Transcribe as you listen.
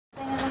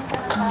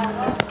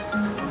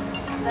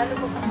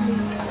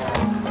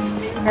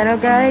Hello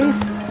guys,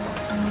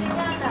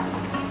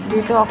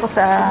 dito ako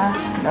sa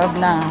loob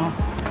ng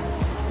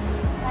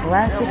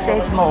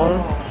 168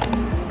 Mall.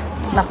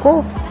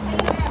 Naku,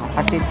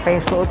 kapatid pa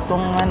yung suot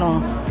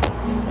kong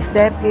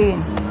step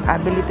in.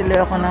 Kabili tuloy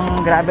ako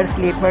ng grabber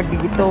slipper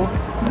dito.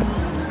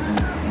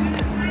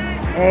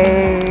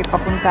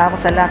 Papunta ako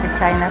sa Lucky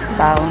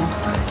Chinatown.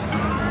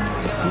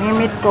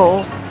 Nimit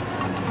ko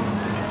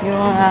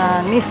yung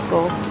miss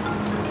ko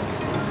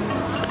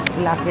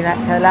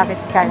sa Lucky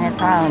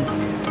Chinatown.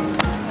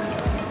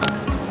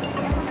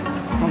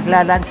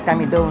 Magla-lunch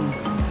kami doon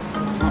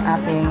ng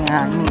aking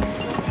niece.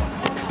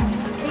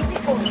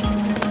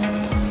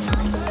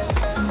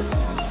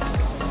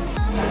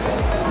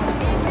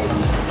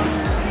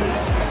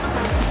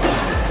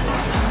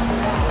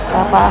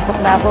 Papasok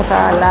na ako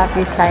sa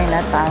Lucky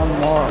Chinatown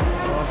Mall.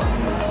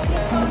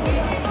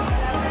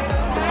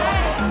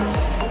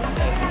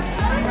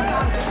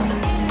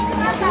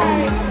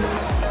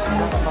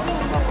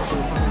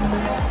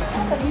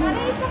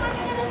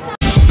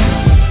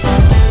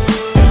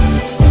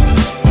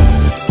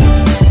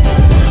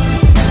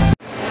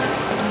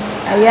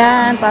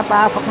 Ayan,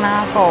 papasok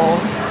na ako.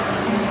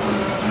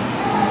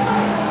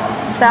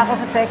 Punta ako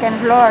sa second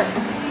floor.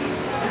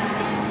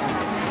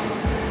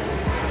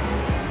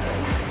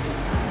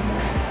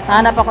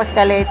 Hanap ako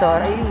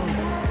escalator. Ayun.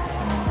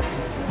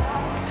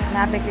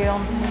 Hanapin ko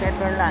yung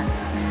better lunch.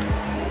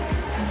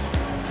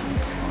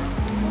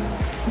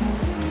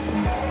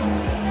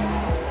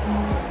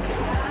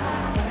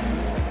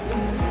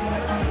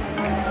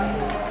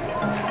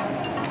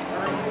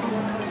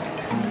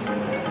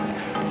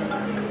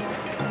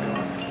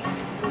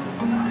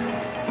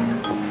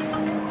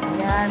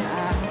 Ayan,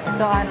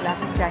 ito ang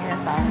Lucky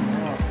Chinatown.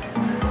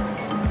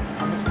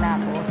 Hanap na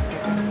ako sa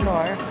second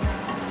floor.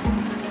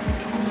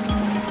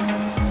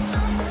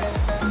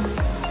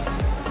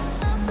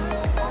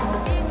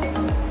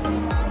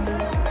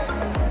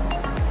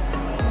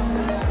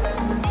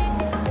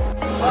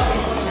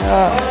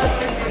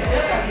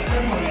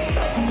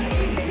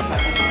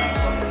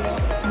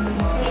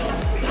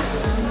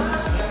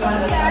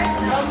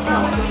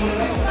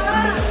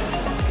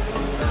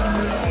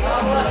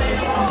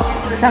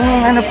 Isang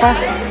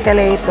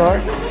escalator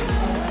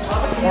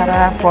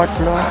para 4th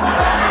floor.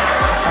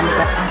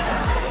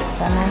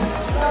 Sana.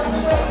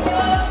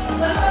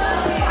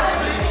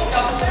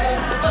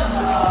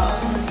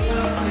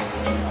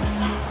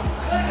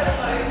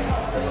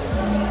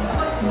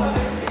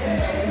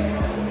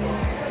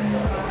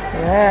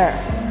 There.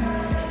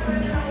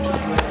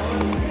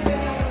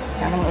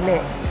 Anong uli?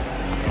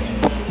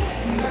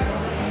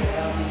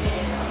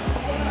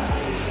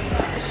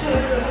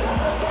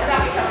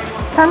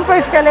 Saan po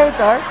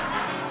escalator?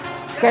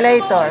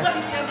 Escalator.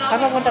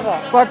 Saan punta po?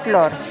 4th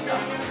floor.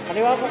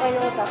 Kaliwa po kayo,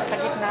 tapos sa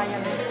gitna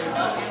yan.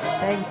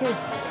 Thank you.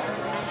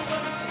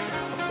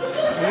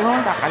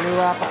 Ayun,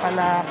 kakaliwa pa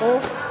pala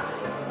ako.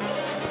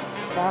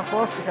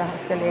 Tapos, isang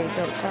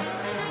escalator pa.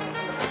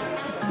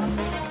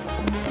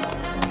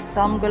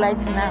 Tomgo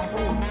lights na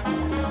ako.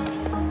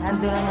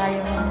 Ando na nga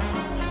yung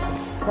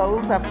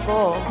kausap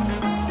ko.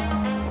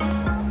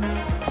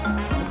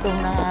 Itong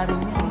na nga rin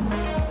yun.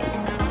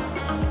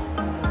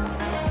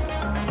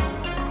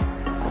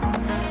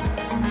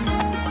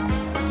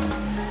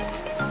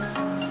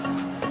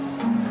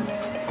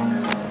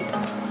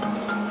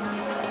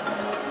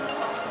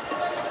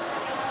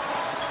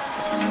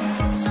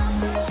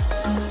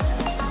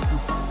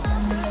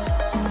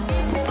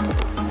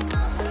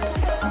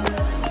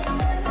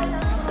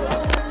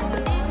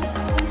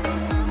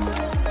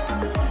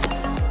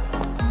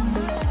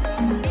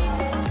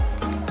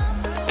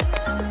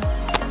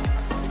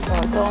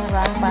 Ito ang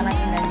rampa ng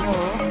ina nyo.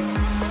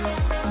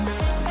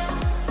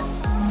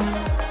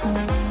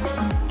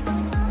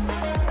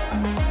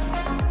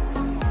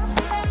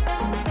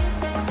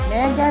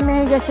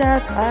 Mega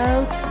shout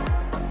out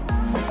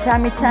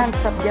Chami-chans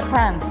of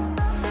Japan,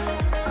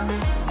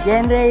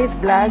 Jenn Reyes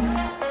Vlogs,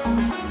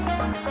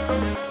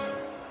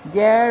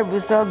 Jer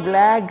Busog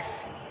Vlogs,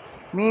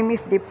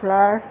 Mimis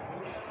Diplar,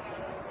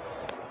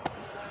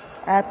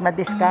 at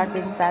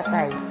Madiscarding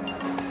Tatay.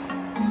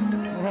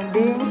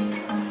 Hindi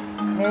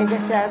mega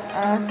shout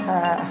out sa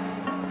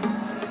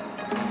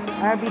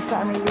RB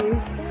family,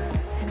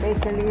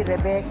 especially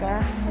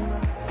Rebecca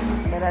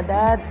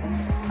Baladad,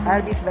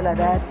 Arbis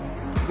Baladad,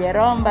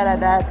 Jerome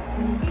Baladad,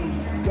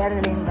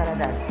 Geraldine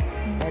Baladad.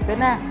 Ito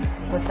na,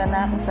 punta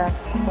na ako sa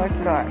 4th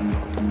floor.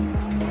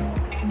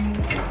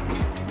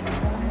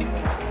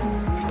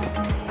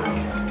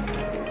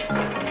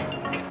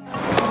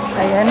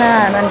 Ayan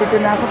na, nandito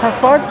na ako sa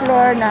 4th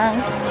floor ng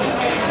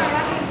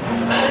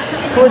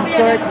food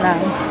court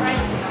ng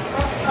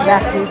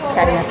Lucky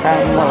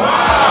Chinatown Mall.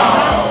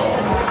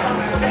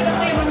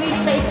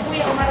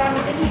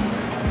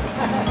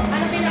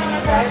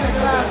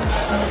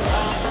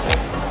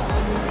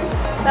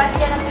 Saan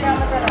yan ang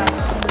pinakamasarap?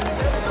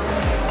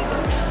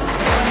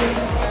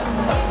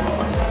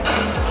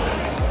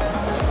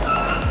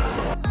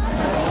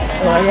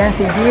 Oh, ayan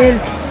si Jill.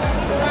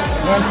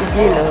 Ayan si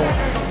Jill, oh.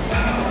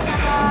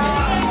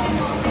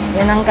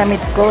 Yan ang kamit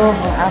ko,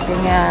 ang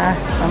aking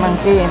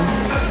pamangkin.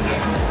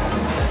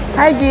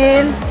 Hi,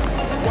 Jill!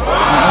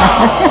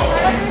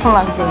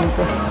 Pamangkin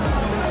ko.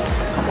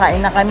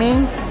 Makain na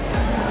kami.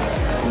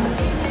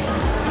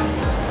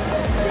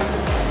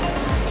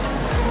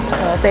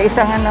 Ito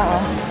isang ano,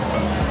 oh.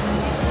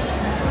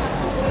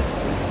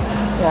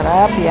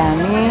 Sarap,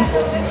 yummy.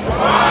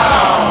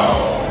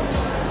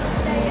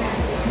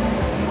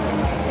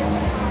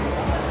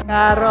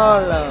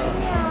 Carol, oh.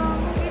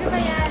 Sino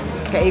ba yan?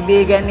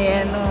 Kaibigan ni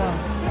ano,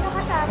 Sino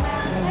kasama?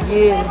 ni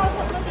Jill.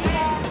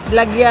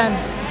 Vlog yan.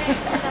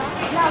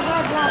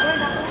 Vlogger, vlogger.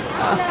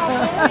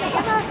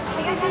 Vlogger.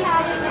 Sige,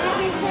 sinari na.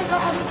 Picture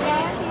ko kami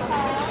dyan,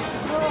 tita.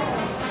 Go.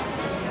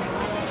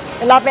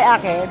 Lapi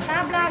akin.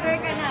 Vlogger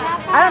ka na.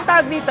 Anong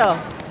tawag dito?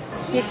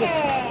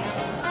 Chicken.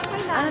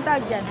 Anong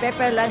tawag dyan?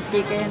 Pepper lunch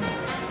chicken.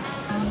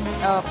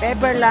 Oh,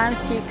 pepper lunch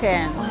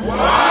chicken.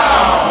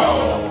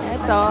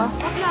 Ito,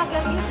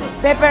 Vlogger yun.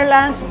 pepper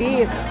lunch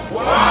beef.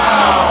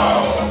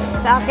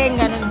 Sa akin,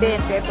 ganun din,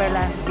 pepper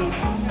lunch beef.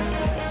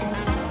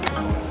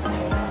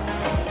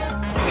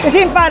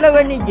 Kasi yung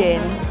follower ni Jenn,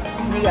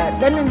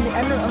 ganun din,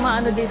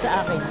 umaano din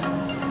sa akin.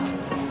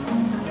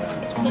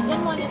 Chicken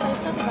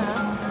monetize na, diba?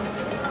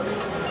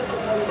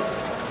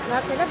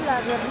 Lahat sila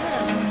vlogger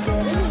na.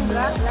 Jerry yung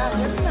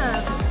vlogger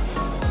na.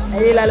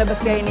 Ay, lalabas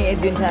kayo ni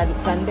Edwin sa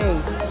Sunday.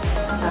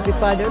 Happy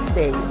Father's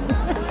Day.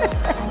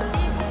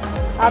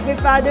 Happy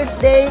Father's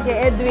Day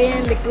kay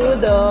Edwin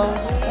Licudo.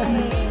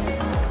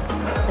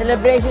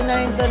 Celebration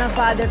na rin to ng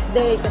Father's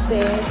Day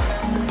kasi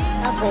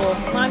ako,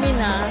 mami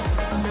na,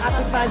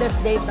 Happy Father's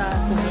Day ta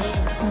to me.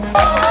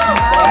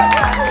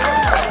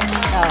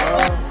 Oo,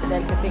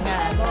 dahil kasi nga,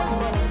 ano,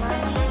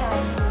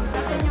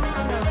 Kasi yung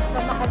ano, sa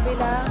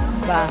makabilang,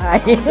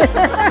 bahay. hindi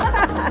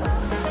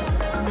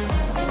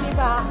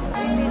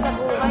sa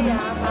buhay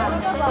Ano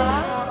ka ba?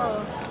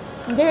 Oo.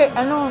 Hindi,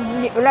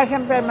 wala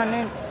siyang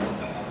permanent.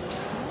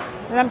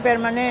 Walang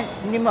permanent.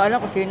 Hindi mo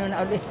alam kung sino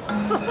na ulit.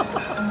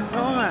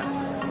 Oo nga.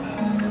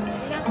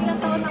 Ilang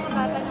taon na ang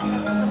bata na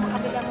sa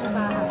makabilang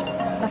bahay?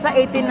 Nasa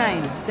 89,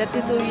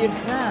 32 years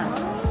na.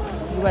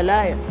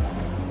 Wala eh.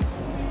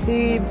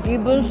 Si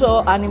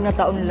Bunso, 6 na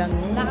taon lang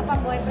yun.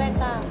 Nakapag-boyfriend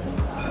ta?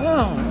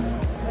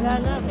 Wala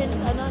na,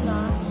 since ano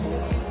na?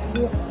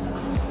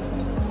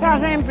 Kaya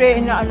siyempre,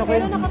 inaano ko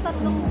Pero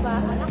nakatatlong ba?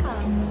 Anak ka?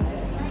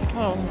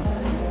 Oo.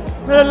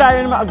 Pero lalo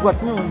na maagwat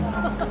mo.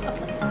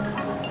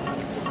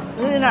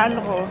 Yung inaano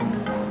ko.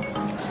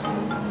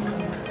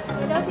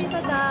 Hello, Tita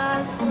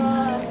Dance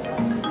from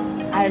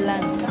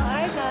Ireland. the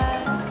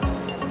Ireland.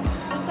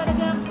 Yung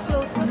talagang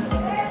close mo si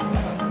Tita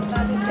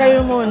Dance.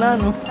 Kayo muna,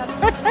 no? Sabi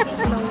ko,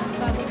 close.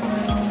 Sabi ko,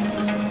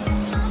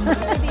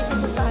 busy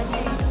ko sa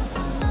kanya eh.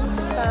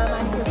 Sa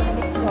manicure.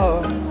 Oo.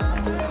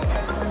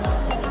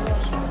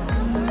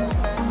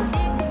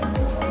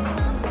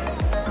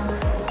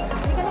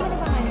 Hindi ka naman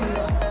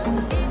nagmamanicure.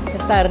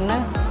 Retire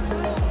na.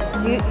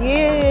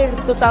 Year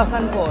 2004.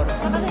 Saka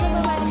na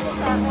nagmamanicure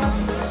sa ako. Alam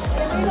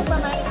mo yung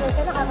nagmamanicure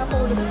ka,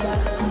 nakakapulog ka.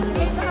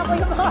 Hindi na ako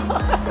yung mga...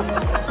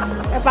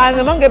 Paano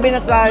naman, gabi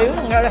na tayo.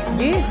 Ang alas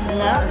 10.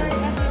 Na.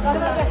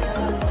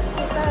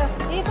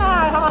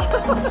 Tita,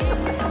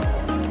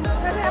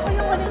 kasi ako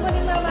yung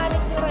huling-huling na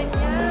manicure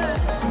niya.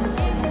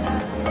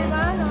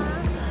 Diba, no?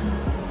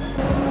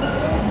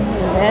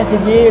 Ayan, si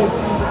Jill.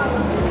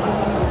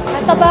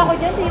 Ang taba ko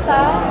dyan,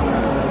 tita.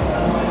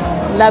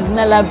 Love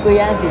na love ko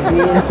yan, si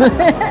Jill.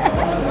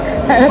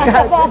 Ang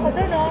taba ko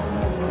dun, no?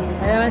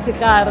 Ayan naman si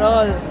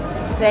Carol.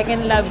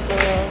 Second love ko.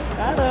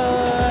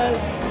 Carol.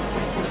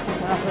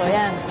 Mga so,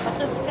 yan.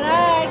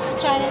 Pa-subscribe sa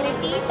channel ni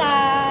tita.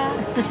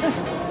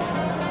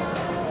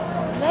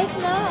 Like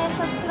na and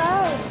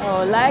subscribe.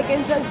 Oh, like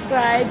and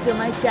subscribe to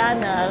my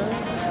channel,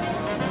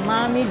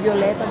 Mommy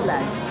Violeta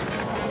Vlog.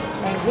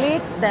 And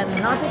click the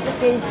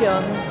notification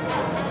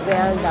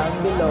bell down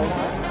below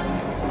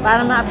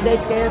para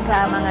ma-update kayo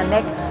sa mga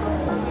next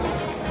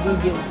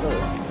video ko.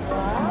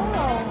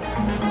 Wow.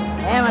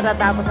 Eh,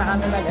 matatapos na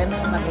kami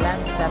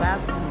mag-lunch.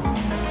 Sarap.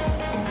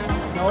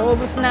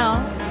 Naubos na,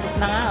 oh. Ubus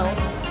na nga, oh.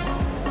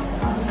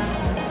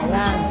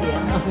 Ayan, siya.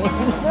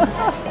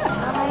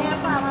 Mamaya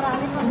pa,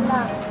 marami pang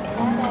vlog.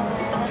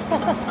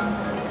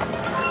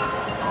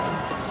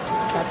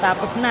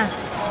 Tatapos na.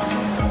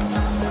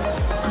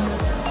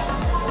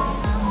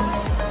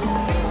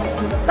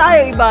 Tayo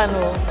iba,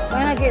 no?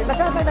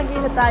 Basta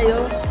nagkita tayo,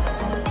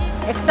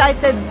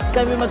 excited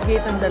kami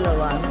magkita ng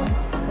dalawa. No?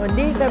 O,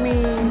 hindi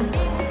kami,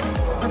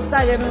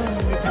 basta ganun,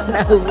 hindi kami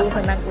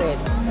nahubukan ng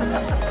kwento.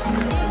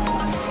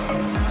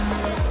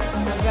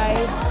 So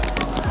guys,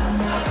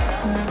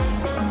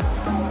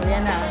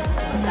 yan na,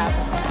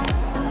 tapos na.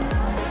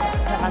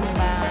 Sa kami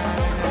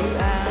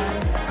mananalian.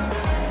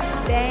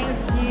 Thank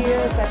you,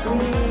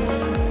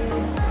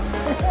 Kathleen.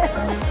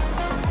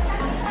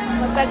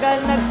 Matagal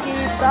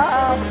nagkita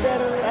after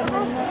ano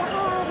na.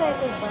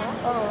 Naka-record ba?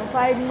 Oh,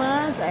 5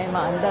 months. Ay,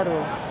 maandar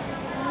oh.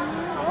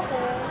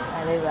 Okay.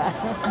 Ah, diba?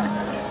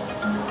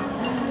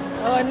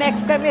 Oh,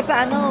 next kami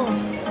sa ano.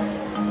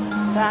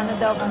 Sa ano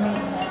daw kami.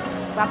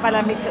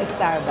 Papalamig sa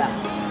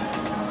Starbucks.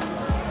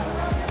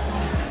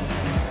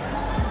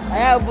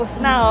 Ay, ubos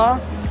na, oh.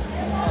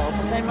 Oh,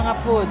 ubos na yung mga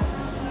food.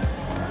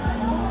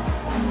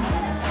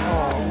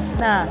 Oh, ubos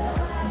na.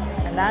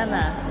 Wala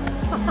na.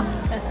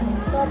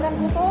 Sobrang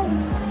gutom.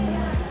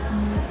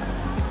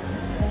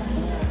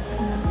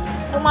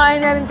 Kumain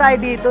na rin tayo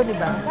dito, di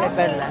ba? Kay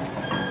Perla.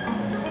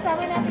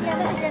 Kasama natin yan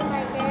si Jenn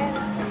Michael.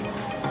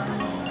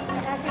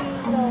 Saka si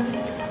Dong.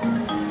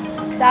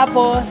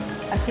 Tapos,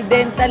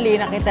 accidentally,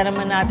 nakita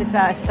naman natin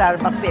sa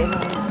Starbucks eh.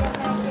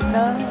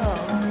 No.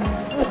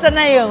 Gusto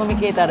na yun,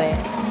 kumikita rin.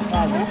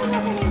 Sabi. Ano kung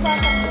natin yung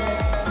bata ko?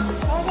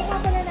 Tawagin nga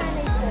pala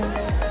nanay ko.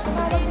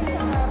 Tumawag din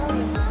sa araw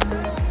eh.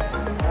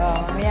 Oh,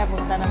 mamaya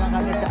punta naman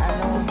kami sa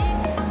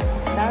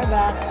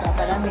Starbucks,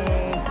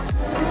 papalamig.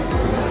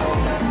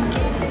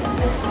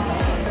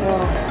 So,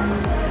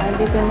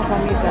 andito na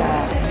kami sa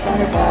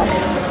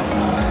Starbucks.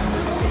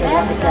 Kaya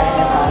sa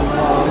CHINATOWN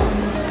Mall.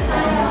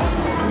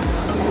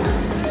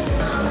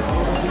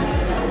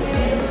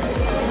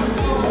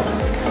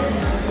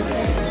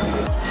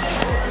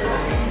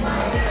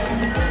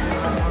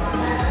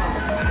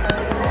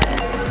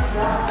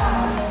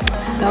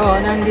 So,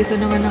 nandito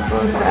naman ako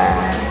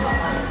sa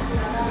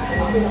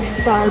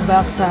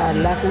Starbucks sa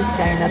Lucky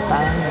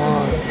CHINATOWN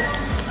Mall.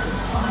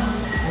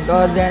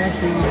 Nag-order na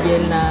si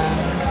Jenn ng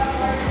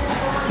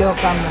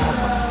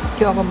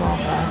Choco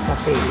Mocha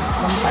Cafe.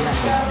 Rampa na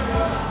ito.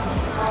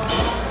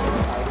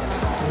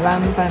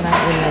 Rampa ng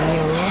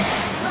Niyo.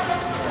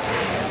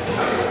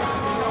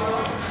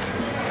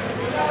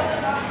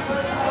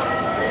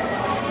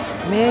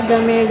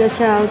 Mega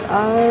shout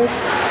out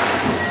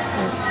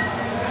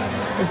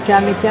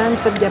Chami-chan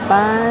sa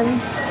Japan,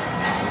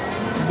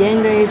 Jenn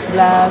Reyes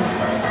Vlog,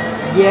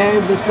 Jer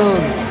Busog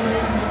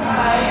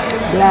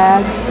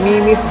Vlog,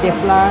 Mimi's The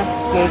Flat,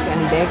 Cake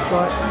and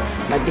Decor,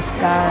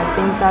 Madiska,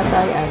 Ting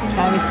Tatay, at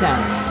Chami-chan.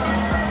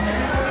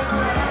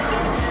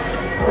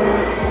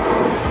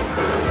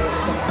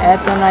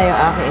 Eto na yung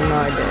aking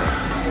in-order.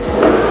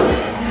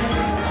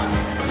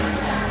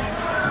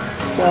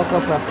 Choco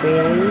Cafe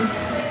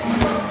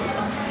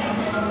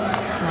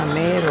na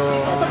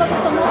meron Ito ba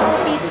gusto mo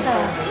pizza?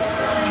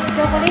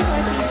 Chocolate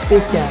or pizza?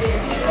 pizza.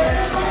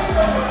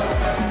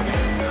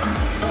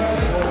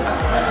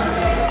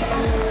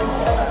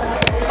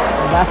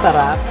 Diba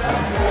sarap?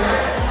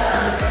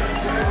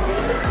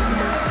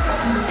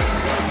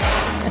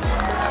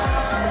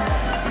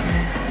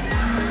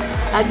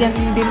 At yan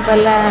din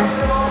pala,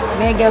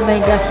 mega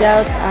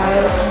shout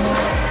out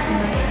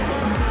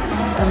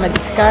sa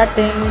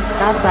madiskarteng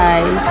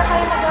tatay.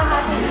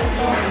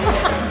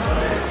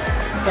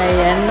 Kay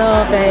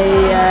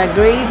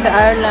Grace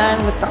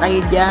Arlan, musta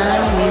kayo dyan,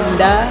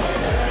 Linda,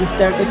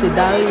 sister ko si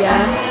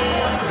Dahlia,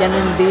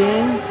 ganun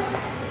din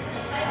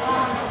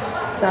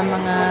sa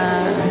mga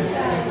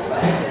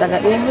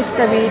taga-Imus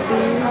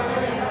Cavite,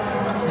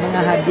 mga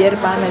Javier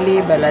family,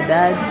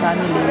 Baladad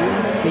family,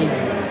 kay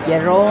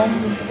Jerome,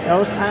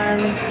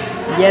 Roseanne,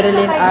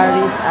 Jerilyn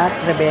Aris at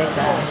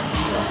Rebecca.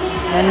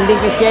 Nandun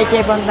kay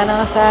Cheche, punta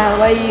na sa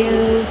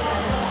Hawaii.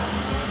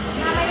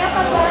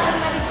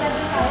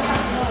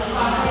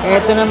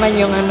 Ito naman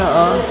yung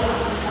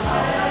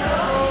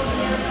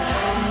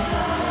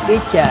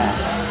pizza.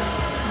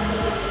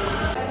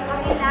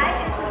 Like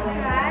and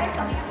subscribe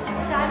sa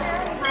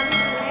channel ni Mami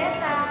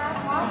Violeta.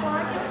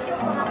 Mama, chup-chup,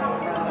 mga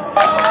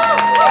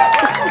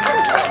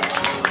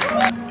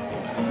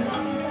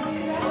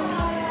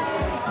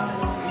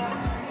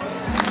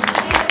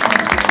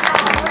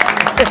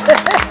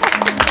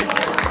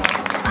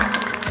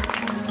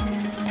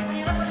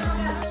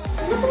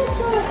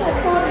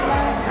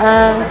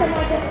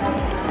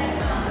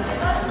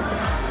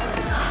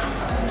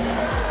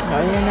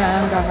Ayan na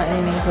ang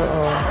kakainin ko,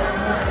 oh.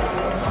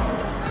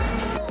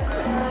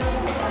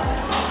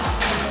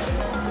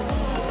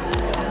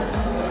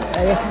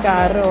 Ayos,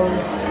 Carol.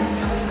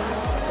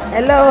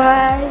 Hello,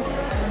 hi.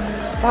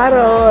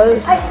 Carol.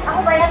 Ay, ako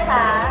ba yan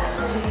ha?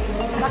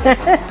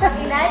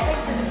 Mag-like and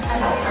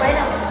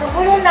subscribe.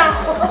 Nagulo na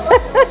ako.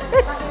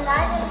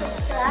 Mag-like and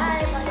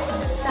subscribe.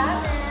 Mag-like sa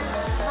amin.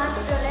 Mami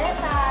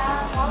Violeta.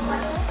 Mama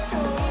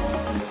Chuchu.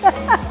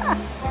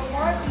 For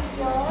more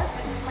videos,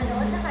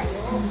 manood na kayo.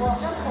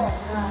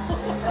 Bongga-bongga.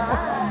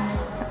 Bye.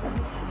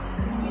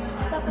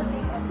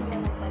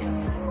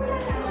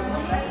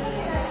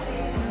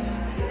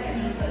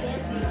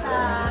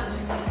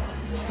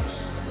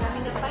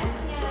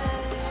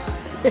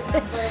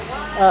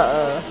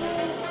 Oo.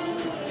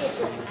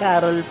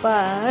 Carol pa.